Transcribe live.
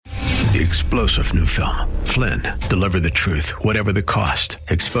The explosive new film, Flynn, deliver the truth, whatever the cost.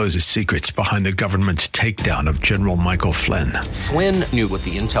 Exposes secrets behind the government's takedown of General Michael Flynn. Flynn knew what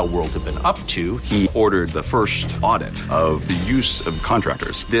the intel world had been up to. He ordered the first audit of the use of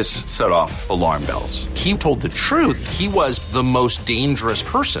contractors. This set off alarm bells. He told the truth. He was the most dangerous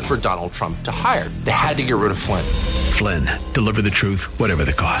person for Donald Trump to hire. They had to get rid of Flynn. Flynn, deliver the truth, whatever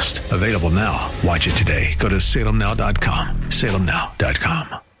the cost. Available now. Watch it today. Go to salemnow.com.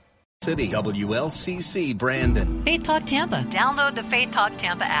 salemnow.com. City WLCC Brandon. Faith Talk Tampa. Download the Faith Talk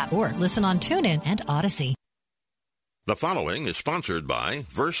Tampa app or listen on TuneIn and Odyssey. The following is sponsored by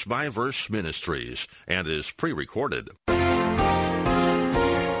Verse Ministries and is pre-recorded.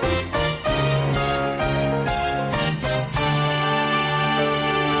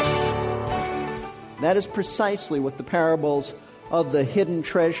 That is precisely what the parables of the hidden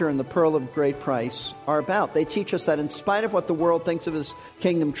treasure and the pearl of great price are about. They teach us that in spite of what the world thinks of his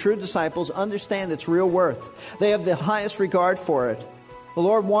kingdom, true disciples understand its real worth. They have the highest regard for it. The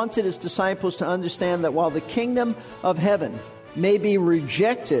Lord wanted his disciples to understand that while the kingdom of heaven may be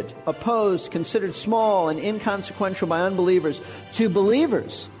rejected, opposed, considered small and inconsequential by unbelievers, to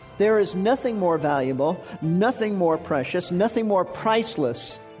believers, there is nothing more valuable, nothing more precious, nothing more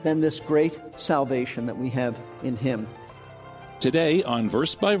priceless than this great salvation that we have in him. Today on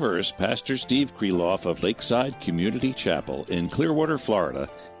Verse by Verse, Pastor Steve Kreloff of Lakeside Community Chapel in Clearwater, Florida,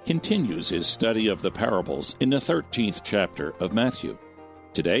 continues his study of the parables in the 13th chapter of Matthew.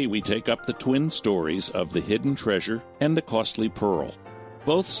 Today we take up the twin stories of the hidden treasure and the costly pearl.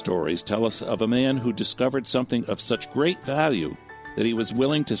 Both stories tell us of a man who discovered something of such great value that he was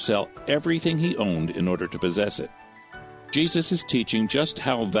willing to sell everything he owned in order to possess it. Jesus is teaching just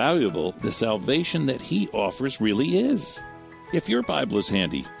how valuable the salvation that he offers really is. If your Bible is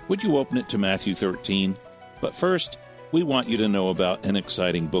handy, would you open it to Matthew 13? But first, we want you to know about an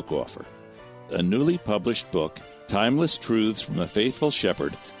exciting book offer. A newly published book, Timeless Truths from a Faithful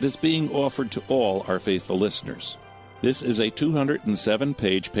Shepherd, is being offered to all our faithful listeners. This is a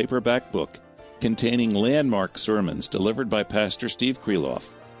 207-page paperback book containing landmark sermons delivered by Pastor Steve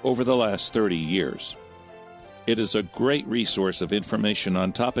Kreloff over the last 30 years. It is a great resource of information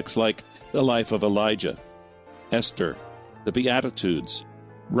on topics like the life of Elijah, Esther, the Beatitudes,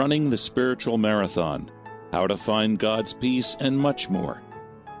 running the spiritual marathon, how to find God's peace, and much more.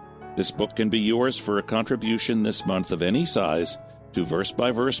 This book can be yours for a contribution this month of any size to Verse by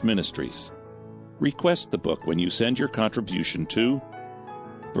Verse Ministries. Request the book when you send your contribution to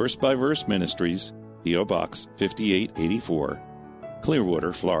Verse by Verse Ministries, P.O. Box 5884,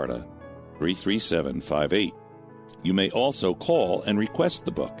 Clearwater, Florida, 33758. You may also call and request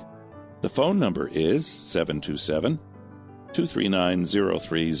the book. The phone number is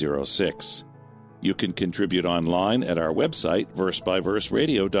 727-239-0306. You can contribute online at our website,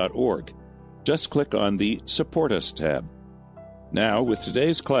 versebyverseradio.org. Just click on the Support Us tab. Now, with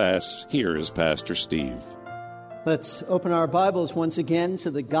today's class, here is Pastor Steve. Let's open our Bibles once again to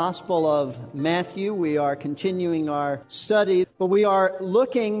the Gospel of Matthew. We are continuing our study, but we are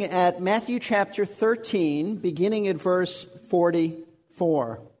looking at Matthew chapter 13, beginning at verse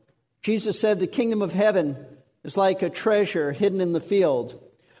 44. Jesus said, "The kingdom of heaven is like a treasure hidden in the field,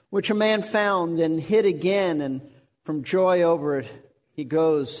 which a man found and hid again, and from joy over it he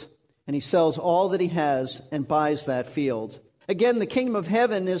goes and he sells all that he has and buys that field. Again, the kingdom of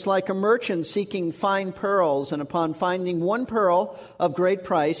heaven is like a merchant seeking fine pearls, and upon finding one pearl of great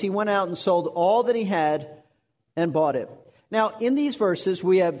price, he went out and sold all that he had and bought it." Now, in these verses,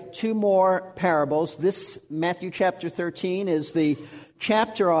 we have two more parables. This Matthew chapter 13 is the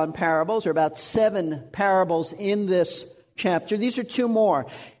chapter on parables. There are about 7 parables in this chapter. These are 2 more.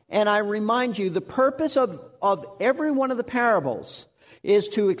 And I remind you, the purpose of every one of the parables is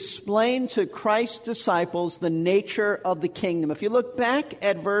to explain to Christ's disciples the nature of the kingdom. If you look back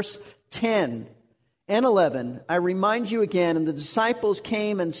at verse 10 and 11, I remind you again, and the disciples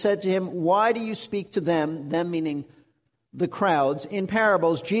came and said to him, "Why do you speak to them," them meaning the crowds, "in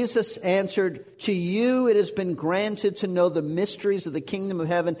parables?" Jesus answered, "To you it has been granted to know the mysteries of the kingdom of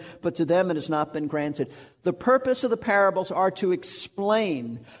heaven, but to them it has not been granted." The purpose of the parables are to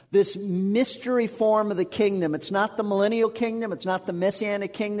explain this mystery form of the kingdom. It's not the millennial kingdom. It's not the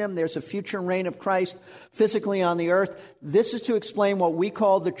messianic kingdom. There's a future reign of Christ physically on the earth. This is to explain what we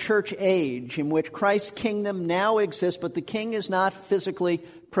call the church age, in which Christ's kingdom now exists, but the king is not physically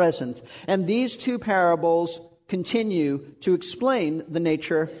present. And these 2 parables continue to explain the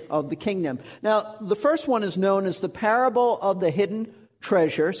nature of the kingdom. Now, the first one is known as the parable of the hidden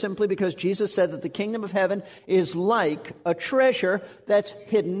treasure, simply because Jesus said that the kingdom of heaven is like a treasure that's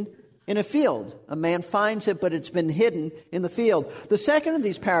hidden in a field. A man finds it, but it's been hidden in the field. The second of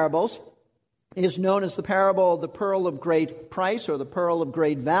these parables is known as the parable of the pearl of great price, or the pearl of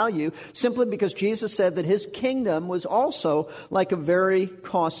great value, simply because Jesus said that his kingdom was also like a very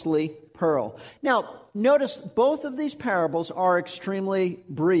costly pearl. Now, notice both of these parables are extremely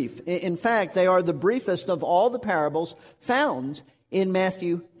brief. In fact, they are the briefest of all the parables found in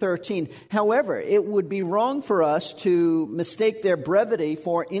Matthew 13. However, it would be wrong for us to mistake their brevity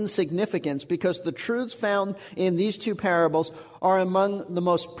for insignificance, because the truths found in these two parables are among the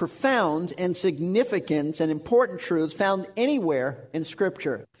most profound and significant and important truths found anywhere in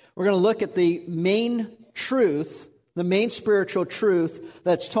Scripture. We're going to look at the main truth, the main spiritual truth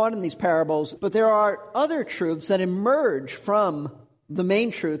that's taught in these parables, but there are other truths that emerge from the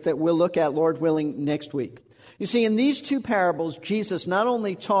main truth that we'll look at, Lord willing, next week. You see, in these two parables, Jesus not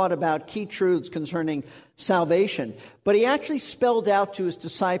only taught about key truths concerning salvation, but he actually spelled out to his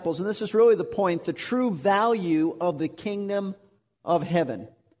disciples, and this is really the point, the true value of the kingdom of heaven.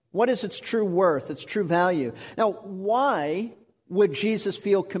 What is its true worth, its true value? Now, why would Jesus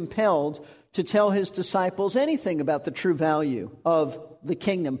feel compelled to tell his disciples anything about the true value of the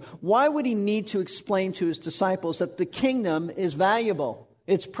kingdom? Why would he need to explain to his disciples that the kingdom is valuable?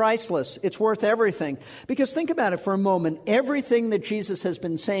 It's priceless. It's worth everything. Because think about it for a moment. Everything that Jesus has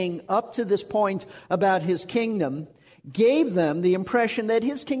been saying up to this point about his kingdom gave them the impression that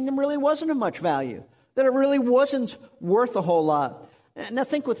his kingdom really wasn't of much value, that it really wasn't worth a whole lot. Now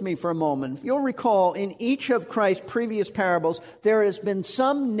think with me for a moment. You'll recall in each of Christ's previous parables, there has been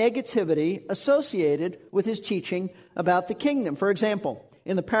some negativity associated with his teaching about the kingdom. For example,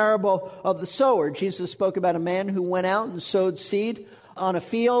 in the parable of the sower, Jesus spoke about a man who went out and sowed seed on a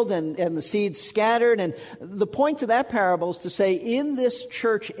field, and the seeds scattered. And the point to that parable is to say, in this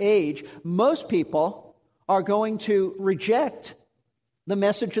church age, most people are going to reject the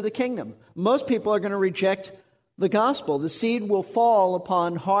message of the kingdom. Most people are going to reject the gospel. The seed will fall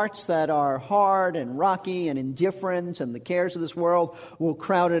upon hearts that are hard and rocky and indifferent, and the cares of this world will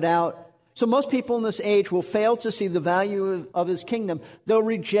crowd it out. So most people in this age will fail to see the value of his kingdom. They'll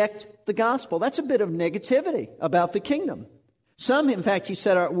reject the gospel. That's a bit of negativity about the kingdom. Some, in fact, he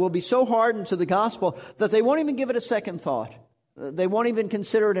said, will be so hardened to the gospel that they won't even give it a second thought. They won't even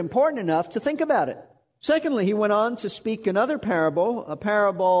consider it important enough to think about it. Secondly, he went on to speak another parable, a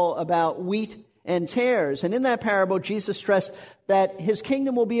parable about wheat and tares. And in that parable, Jesus stressed that his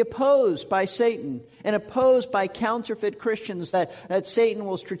kingdom will be opposed by Satan and opposed by counterfeit Christians that Satan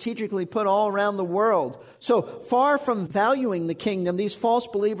will strategically put all around the world. So far from valuing the kingdom, these false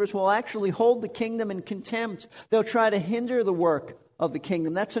believers will actually hold the kingdom in contempt. They'll try to hinder the work of the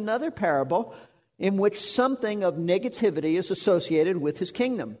kingdom. That's another parable in which something of negativity is associated with his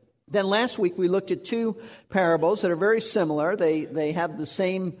kingdom. Then last week we looked at two parables that are very similar. They have the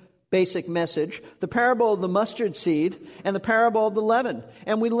same basic message, the parable of the mustard seed and the parable of the leaven.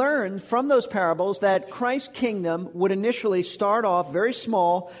 And we learned from those parables that Christ's kingdom would initially start off very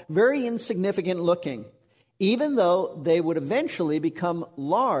small, very insignificant looking, even though they would eventually become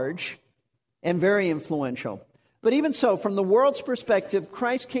large and very influential. But even so, from the world's perspective,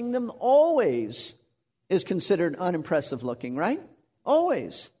 Christ's kingdom always is considered unimpressive looking, right?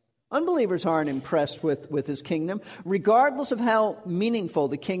 Always. Unbelievers aren't impressed with his kingdom, regardless of how meaningful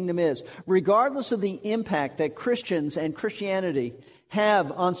the kingdom is, regardless of the impact that Christians and Christianity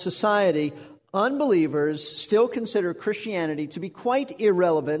have on society. Unbelievers still consider Christianity to be quite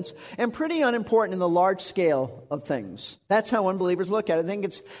irrelevant and pretty unimportant in the large scale of things. That's how unbelievers look at it. I think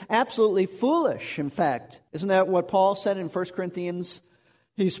it's absolutely foolish, in fact. Isn't that what Paul said in 1 Corinthians?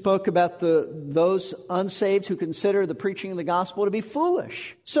 He spoke about those unsaved who consider the preaching of the gospel to be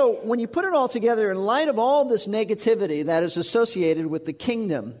foolish. So when you put it all together, in light of all this negativity that is associated with the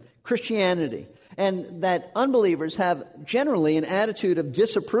kingdom, Christianity, and that unbelievers have generally an attitude of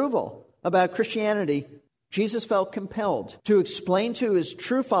disapproval about Christianity, Jesus felt compelled to explain to his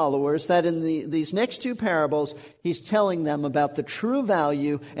true followers that in these next two parables, he's telling them about the true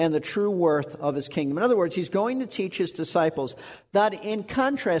value and the true worth of his kingdom. In other words, he's going to teach his disciples that in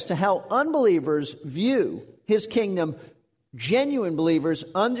contrast to how unbelievers view his kingdom, genuine believers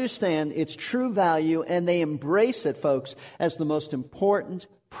understand its true value and they embrace it, folks, as the most important,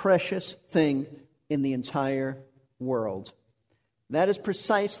 precious thing in the entire world. That is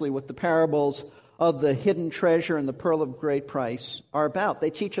precisely what the parables of the hidden treasure and the pearl of great price are about. They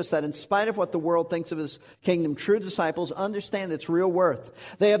teach us that in spite of what the world thinks of his kingdom, true disciples understand its real worth.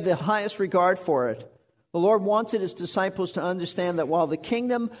 They have the highest regard for it. The Lord wanted his disciples to understand that while the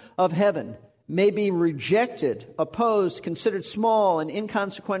kingdom of heaven may be rejected, opposed, considered small and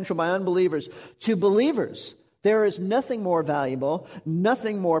inconsequential by unbelievers, to believers, There is nothing more valuable,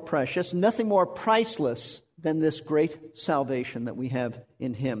 nothing more precious, nothing more priceless than this great salvation that we have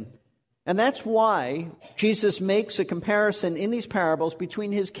in Him. And that's why Jesus makes a comparison in these parables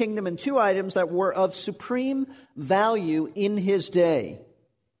between His kingdom and two items that were of supreme value in His day.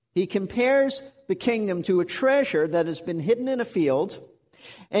 He compares the kingdom to a treasure that has been hidden in a field,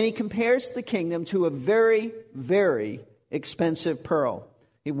 and He compares the kingdom to a very, very expensive pearl.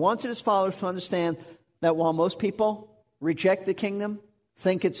 He wanted His followers to understand that while most people reject the kingdom,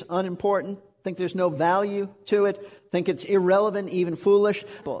 think it's unimportant, think there's no value to it, think it's irrelevant, even foolish,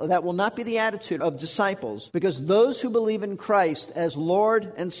 that will not be the attitude of disciples, because those who believe in Christ as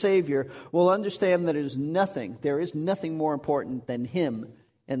Lord and Savior will understand that there is nothing more important than Him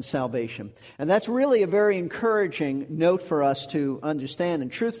and salvation. And that's really a very encouraging note for us to understand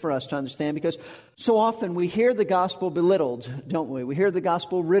and truth for us to understand, because so often we hear the gospel belittled, don't we? We hear the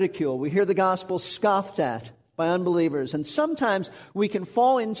gospel ridiculed. We hear the gospel scoffed at by unbelievers. And sometimes we can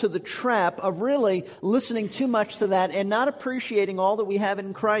fall into the trap of really listening too much to that and not appreciating all that we have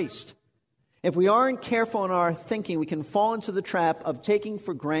in Christ. If we aren't careful in our thinking, we can fall into the trap of taking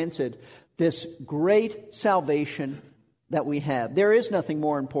for granted this great salvation that we have. There is nothing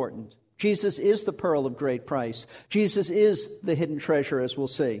more important. Jesus is the pearl of great price. Jesus is the hidden treasure, as we'll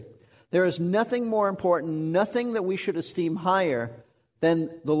see. There is nothing more important, nothing that we should esteem higher than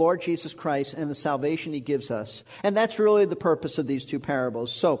the Lord Jesus Christ and the salvation He gives us. And that's really the purpose of these two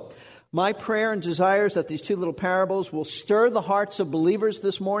parables. So, my prayer and desire is that these two little parables will stir the hearts of believers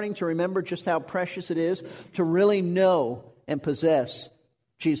this morning to remember just how precious it is to really know and possess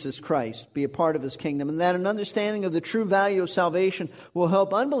Jesus Christ, be a part of His kingdom, and that an understanding of the true value of salvation will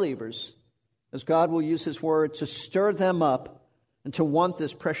help unbelievers, as God will use His word to stir them up and to want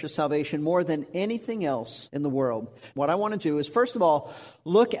this precious salvation more than anything else in the world. What I want to do is, first of all,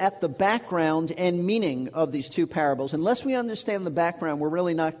 look at the background and meaning of these two parables. Unless we understand the background, we're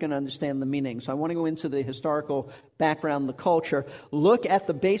really not going to understand the meaning. So I want to go into the historical background, the culture, look at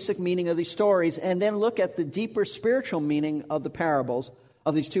the basic meaning of these stories, and then look at the deeper spiritual meaning of the parables,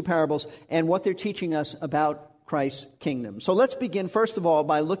 of these two parables, and what they're teaching us about Christ's kingdom. So let's begin, first of all,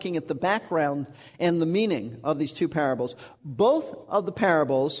 by looking at the background and the meaning of these two parables. Both of the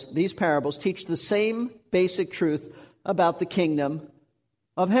parables, these parables, teach the same basic truth about the kingdom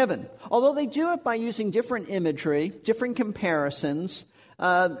of heaven. Although they do it by using different imagery, different comparisons,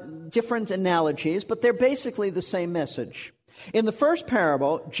 different analogies, but they're basically the same message. In the first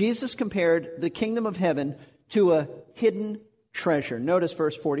parable, Jesus compared the kingdom of heaven to a hidden treasure. Notice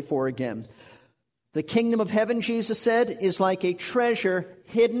verse 44 again. The kingdom of heaven, Jesus said, is like a treasure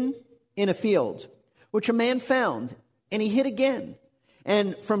hidden in a field, which a man found, and he hid again.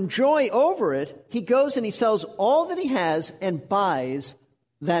 And from joy over it, he goes and he sells all that he has and buys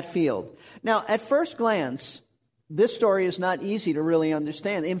that field. Now, at first glance, this story is not easy to really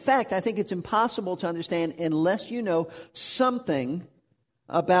understand. In fact, I think it's impossible to understand unless you know something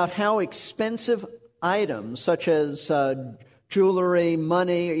about how expensive items, such as jewelry,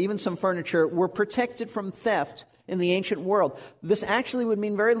 money, or even some furniture, were protected from theft in the ancient world. This actually would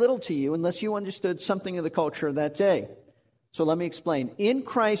mean very little to you unless you understood something of the culture of that day. So let me explain. In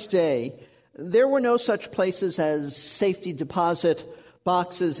Christ's day, there were no such places as safety deposit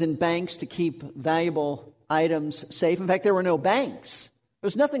boxes in banks to keep valuable items safe. In fact, there were no banks. There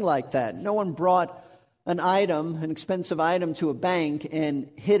was nothing like that. No one brought an expensive item to a bank and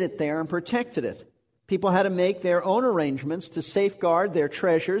hid it there and protected it. People had to make their own arrangements to safeguard their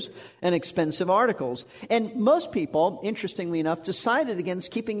treasures and expensive articles. And most people, interestingly enough, decided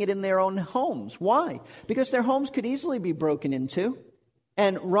against keeping it in their own homes. Why? Because their homes could easily be broken into,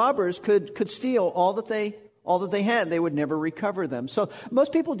 and robbers could steal all that they had. They would never recover them. So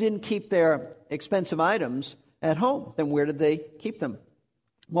most people didn't keep their expensive items at home. Then where did they keep them?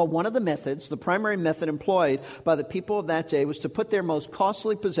 Well, one of the methods, the primary method employed by the people of that day, was to put their most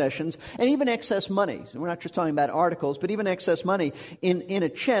costly possessions and even excess money, we're not just talking about articles, but even excess money, in a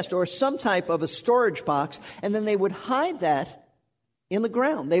chest or some type of a storage box, and then they would hide that in the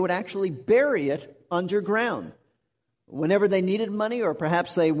ground. They would actually bury it underground. Whenever they needed money, or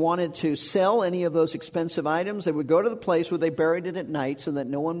perhaps they wanted to sell any of those expensive items, they would go to the place where they buried it at night so that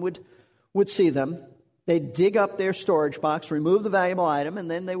no one would see them. They'd dig up their storage box, remove the valuable item, and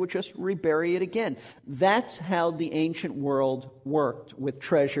then they would just rebury it again. That's how the ancient world worked with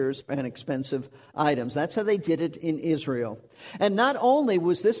treasures and expensive items. That's how they did it in Israel. And not only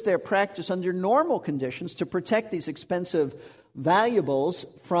was this their practice under normal conditions to protect these expensive valuables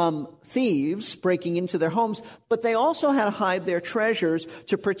from thieves breaking into their homes, but they also had to hide their treasures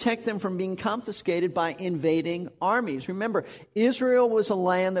to protect them from being confiscated by invading armies. Remember, Israel was a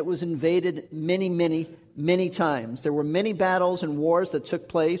land that was invaded many, many many times. There were many battles and wars that took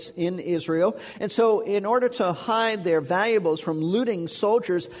place in Israel. And so in order to hide their valuables from looting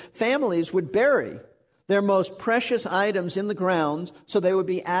soldiers, families would bury their most precious items in the ground so they would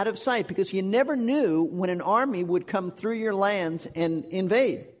be out of sight, because you never knew when an army would come through your land and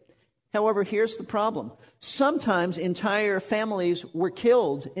invade. However, here's the problem. Sometimes entire families were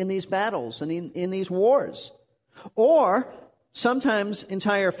killed in these battles and in these wars. Or sometimes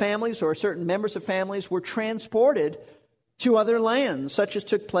entire families or certain members of families were transported to other lands, such as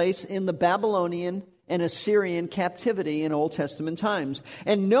took place in the Babylonian and Assyrian captivity in Old Testament times.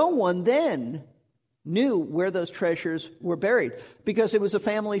 And no one then knew where those treasures were buried, because it was a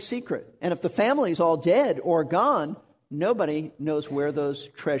family secret. And if the family's all dead or gone, nobody knows where those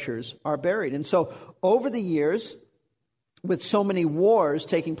treasures are buried. And so over the years, with so many wars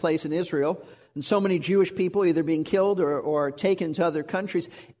taking place in Israel, and so many Jewish people either being killed or taken to other countries,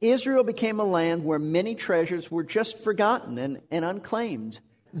 Israel became a land where many treasures were just forgotten and unclaimed.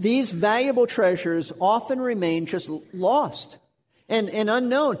 These valuable treasures often remain just lost and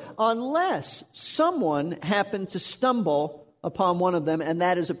unknown, unless someone happened to stumble upon one of them, and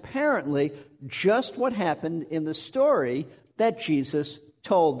that is apparently just what happened in the story that Jesus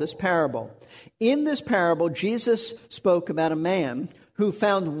told, this parable. In this parable, Jesus spoke about a man who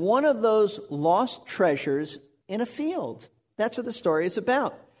found one of those lost treasures in a field. That's what the story is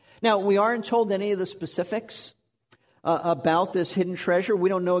about. Now, we aren't told any of the specifics about this hidden treasure. We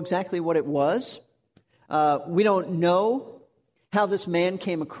don't know exactly what it was. We don't know how this man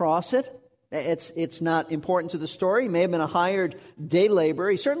came across it. It's not important to the story. He may have been a hired day laborer.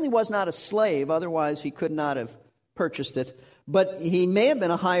 He certainly was not a slave. Otherwise, he could not have purchased it. But he may have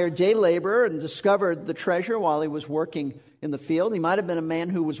been a hired day laborer and discovered the treasure while he was working in the field. He might have been a man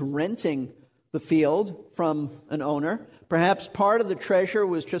who was renting the field from an owner. Perhaps part of the treasure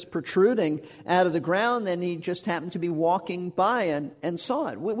was just protruding out of the ground, and he just happened to be walking by and saw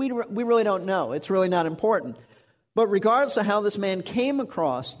it. We really don't know. It's really not important. But regardless of how this man came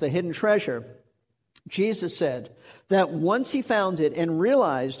across the hidden treasure, Jesus said that once he found it and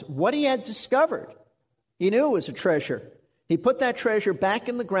realized what he had discovered, he knew it was a treasure. He put that treasure back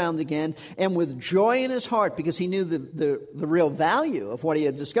in the ground again, and with joy in his heart, because he knew the real value of what he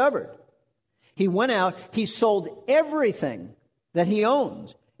had discovered, he went out, he sold everything that he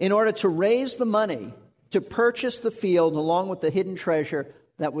owned in order to raise the money to purchase the field along with the hidden treasure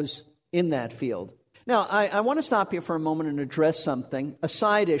that was in that field. Now, I want to stop here for a moment and address something, a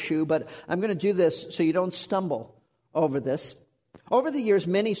side issue, but I'm going to do this so you don't stumble over this. Over the years,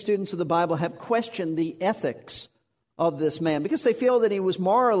 many students of the Bible have questioned the ethics of this man because they feel that he was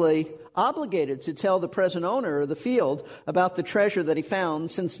morally obligated to tell the present owner of the field about the treasure that he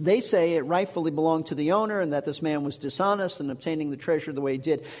found, since they say it rightfully belonged to the owner and that this man was dishonest in obtaining the treasure the way he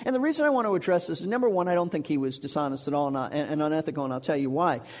did. And the reason I want to address this is, number one, I don't think he was dishonest at all and unethical, and I'll tell you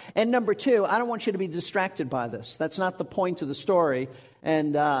why. And number two, I don't want you to be distracted by this. That's not the point of the story.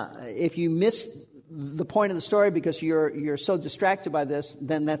 And if you miss the point of the story because you're so distracted by this,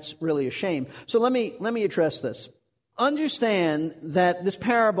 then that's really a shame. So let me address this. Understand that this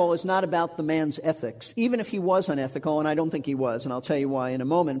parable is not about the man's ethics, even if he was unethical, and I don't think he was, and I'll tell you why in a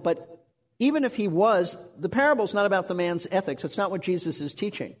moment. But even if he was, the parable is not about the man's ethics. It's not what Jesus is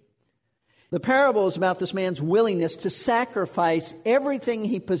teaching. The parable is about this man's willingness to sacrifice everything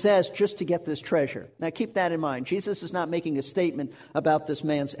he possessed just to get this treasure. Now, keep that in mind. Jesus is not making a statement about this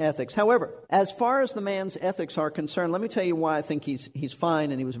man's ethics. However, as far as the man's ethics are concerned, let me tell you why I think he's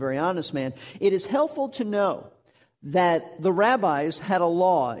fine and he was a very honest man. It is helpful to know that the rabbis had a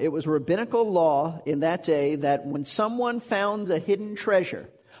law. It was a rabbinical law in that day that when someone found a hidden treasure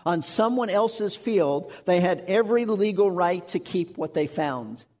on someone else's field, they had every legal right to keep what they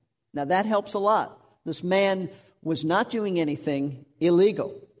found. Now that helps a lot. This man was not doing anything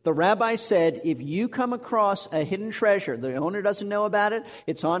illegal. The rabbi said, if you come across a hidden treasure, the owner doesn't know about it,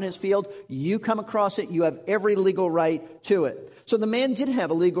 it's on his field, you come across it, you have every legal right to it. So the man did have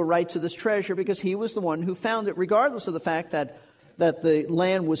a legal right to this treasure because he was the one who found it, regardless of the fact that the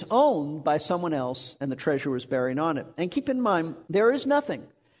land was owned by someone else and the treasure was buried on it. And keep in mind, there is nothing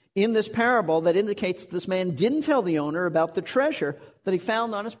in this parable that indicates this man didn't tell the owner about the treasure that he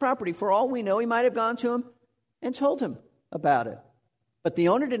found on his property. For all we know, he might have gone to him and told him about it. But the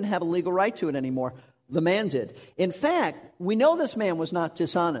owner didn't have a legal right to it anymore. The man did. In fact, we know this man was not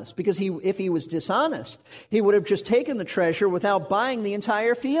dishonest because if he was dishonest, he would have just taken the treasure without buying the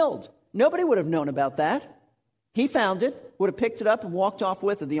entire field. Nobody would have known about that. He found it, would have picked it up and walked off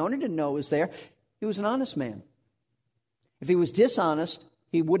with it. The owner didn't know it was there. He was an honest man. If he was dishonest,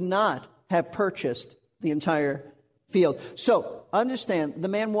 he would not have purchased the entire field. So understand, the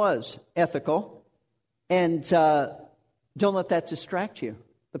man was ethical. And don't let that distract you.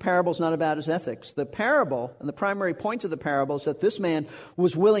 The parable's not about his ethics. The parable, and the primary point of the parable, is that this man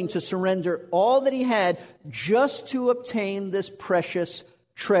was willing to surrender all that he had just to obtain this precious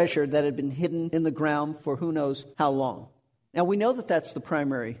treasure that had been hidden in the ground for who knows how long. Now, we know that that's the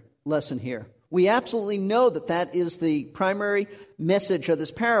primary lesson here. We absolutely know that that is the primary message of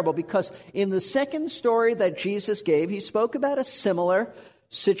this parable, because in the second story that Jesus gave, he spoke about a similar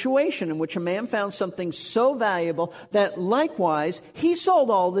situation in which a man found something so valuable that likewise he sold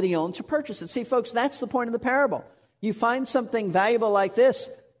all that he owned to purchase it. See, folks, that's the point of the parable. You find something valuable like this,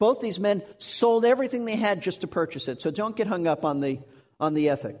 both these men sold everything they had just to purchase it. So don't get hung up on the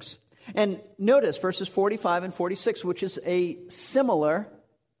ethics. And notice verses 45 and 46, which is a similar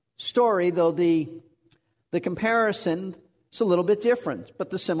story, though the comparison is a little bit different, but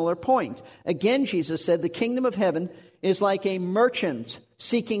the similar point. Again, Jesus said, the kingdom of heaven is like a merchant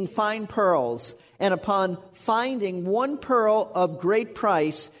seeking fine pearls, and upon finding one pearl of great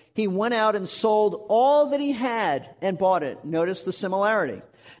price, he went out and sold all that he had and bought it. Notice the similarity.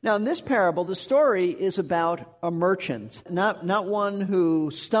 Now, in this parable, the story is about a merchant, not one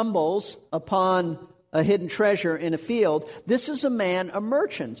who stumbles upon a hidden treasure in a field. This is a man, a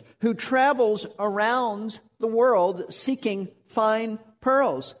merchant, who travels around the world seeking fine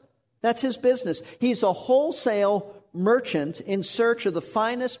pearls. That's his business. He's a wholesale merchant in search of the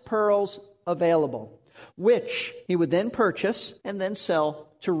finest pearls available, which he would then purchase and then sell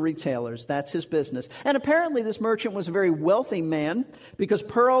to retailers. That's his business. And apparently this merchant was a very wealthy man, because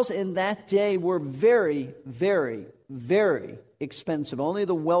pearls in that day were very, very, very expensive. Only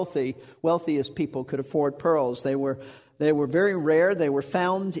the wealthiest people could afford pearls. They were very rare. They were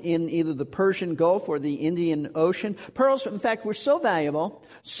found in either the Persian Gulf or the Indian Ocean. Pearls, in fact, were so valuable,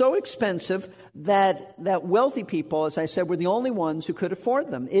 so expensive, that wealthy people, as I said, were the only ones who could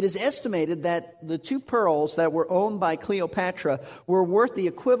afford them. It is estimated that the two pearls that were owned by Cleopatra were worth the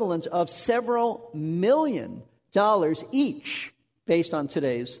equivalent of several $1 million each, based on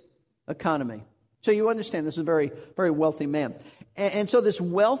today's economy. So you understand this is a very, very wealthy man. And so this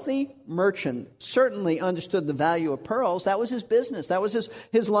wealthy merchant certainly understood the value of pearls. That was his business. That was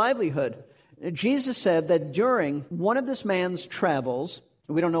his livelihood. Jesus said that during one of this man's travels,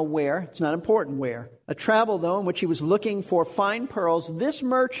 we don't know where, it's not important where, a travel, though, in which he was looking for fine pearls, this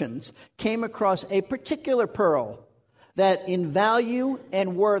merchant came across a particular pearl that in value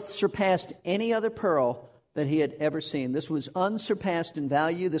and worth surpassed any other pearl that he had ever seen. This was unsurpassed in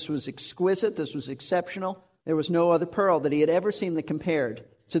value. This was exquisite. This was exceptional. There was no other pearl that he had ever seen that compared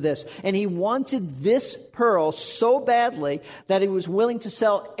to this. And he wanted this pearl so badly that he was willing to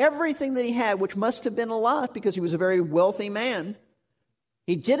sell everything that he had, which must have been a lot because he was a very wealthy man.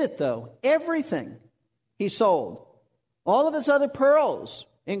 He did it, though. Everything he sold. All of his other pearls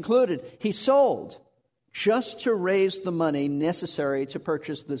included, he sold just to raise the money necessary to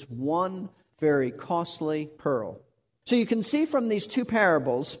purchase this one very costly pearl. So you can see from these two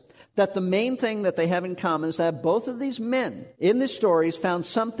parables that the main thing that they have in common is that both of these men in the stories found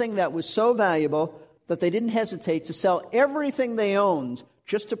something that was so valuable that they didn't hesitate to sell everything they owned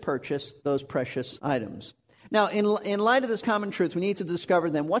just to purchase those precious items. Now, in light of this common truth, we need to discover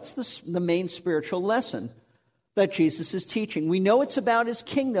then what's the main spiritual lesson that Jesus is teaching. We know it's about his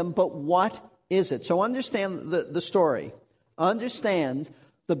kingdom, but what is it? So understand the story. Understand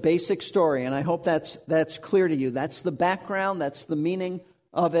the basic story, and I hope that's clear to you. That's the background, that's the meaning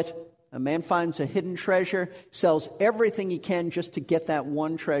of it. A man finds a hidden treasure, sells everything he can just to get that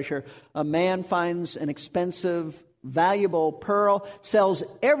one treasure. A man finds an expensive, valuable pearl, sells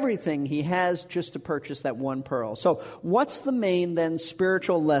everything he has just to purchase that one pearl. So what's the main, then,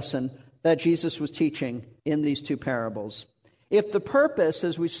 spiritual lesson that Jesus was teaching in these two parables? If the purpose,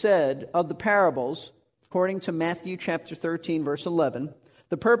 as we've said, of the parables, according to Matthew chapter 13, verse 11,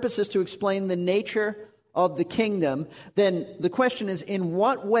 the purpose is to explain the nature of the kingdom, then the question is, in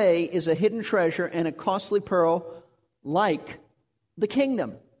what way is a hidden treasure and a costly pearl like the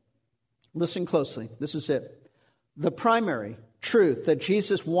kingdom? Listen closely. This is it. The primary truth that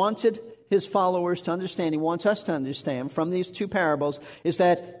Jesus wanted his followers to understand, he wants us to understand from these two parables, is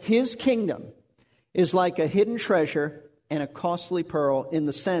that his kingdom is like a hidden treasure and a costly pearl, in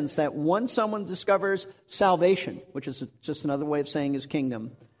the sense that once someone discovers salvation, which is just another way of saying his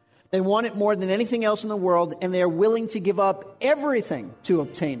kingdom, they want it more than anything else in the world, and they are willing to give up everything to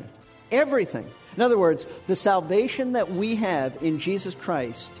obtain it. Everything. In other words, the salvation that we have in Jesus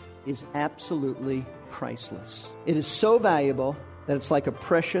Christ is absolutely priceless. It is so valuable that it's like a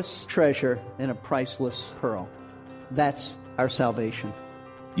precious treasure and a priceless pearl. That's our salvation.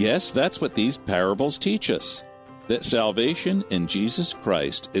 Yes, that's what these parables teach us. that salvation in Jesus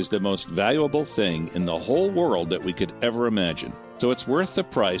Christ is the most valuable thing in the whole world that we could ever imagine. So it's worth the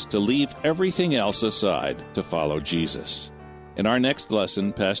price to leave everything else aside to follow Jesus. In our next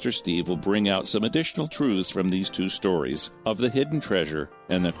lesson, Pastor Steve will bring out some additional truths from these two stories of the hidden treasure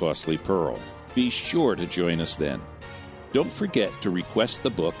and the costly pearl. Be sure to join us then. Don't forget to request the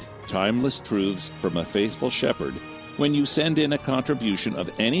book, Timeless Truths from a Faithful Shepherd, when you send in a contribution of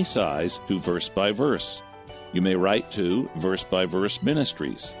any size to Verse by Verse. You may write to Verse by Verse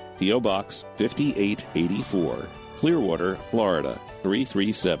Ministries, P.O. Box 5884, Clearwater, Florida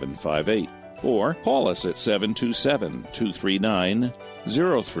 33758, or call us at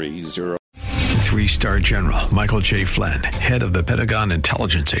 727-239-0303. 3-star General Michael J. Flynn, head of the Pentagon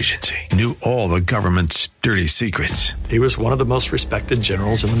Intelligence Agency, knew all the government's dirty secrets. He was one of the most respected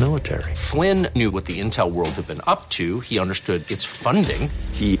generals in the military. Flynn knew what the intel world had been up to. He understood its funding.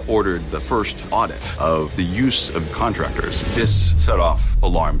 He ordered the first audit of the use of contractors. This set off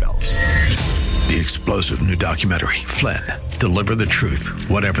alarm bells. The explosive new documentary, Flynn, Deliver the Truth,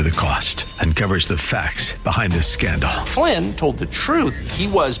 Whatever the Cost, uncovers the facts behind this scandal. Flynn told the truth. He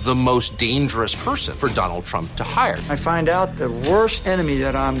was the most dangerous person for Donald Trump to hire. I find out the worst enemy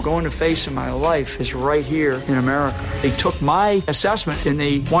that I'm going to face in my life is right here in America. They took my assessment and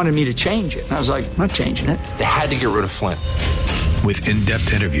they wanted me to change it. And I was like, I'm not changing it. They had to get rid of Flynn. With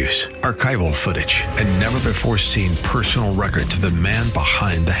in-depth interviews, archival footage, and never-before-seen personal records of the man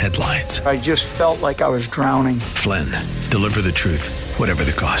behind the headlines. I just felt like I was drowning. Flynn, Deliver the Truth, Whatever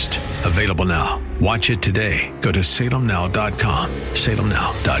the Cost. Available now. Watch it today. Go to salemnow.com.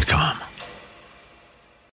 salemnow.com.